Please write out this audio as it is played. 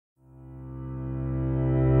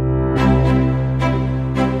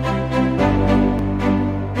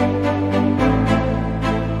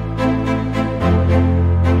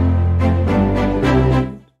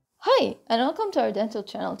welcome to our dental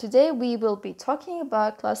channel. Today we will be talking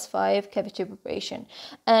about class 5 cavity preparation,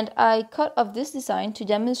 and I cut off this design to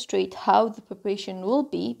demonstrate how the preparation will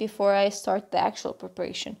be before I start the actual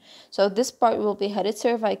preparation. So this part will be headed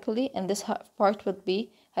cervically and this part will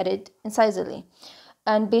be headed incisally.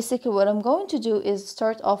 And basically what I'm going to do is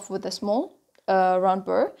start off with a small round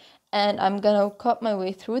burr, and I'm gonna cut my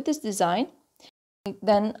way through this design.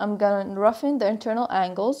 Then I'm gonna roughen the internal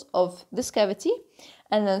angles of this cavity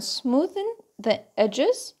and then smoothen the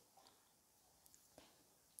edges.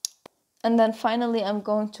 And then finally I'm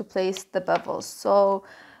going to place the bevels. So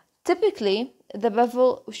typically the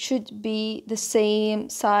bevel should be the same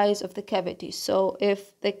size of the cavity. So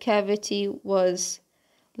if the cavity was,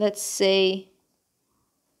 let's say,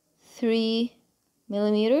 3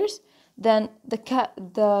 millimeters, then the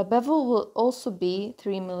bevel will also be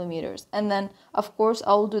 3 millimeters. And then of course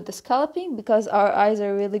I'll do the scalloping because our eyes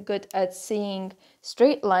are really good at seeing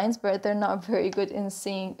straight lines, but they're not very good in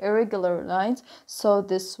seeing irregular lines. So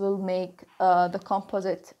this will make the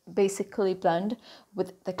composite basically blend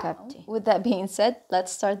with the cavity. With that being said,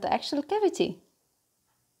 let's start the actual cavity.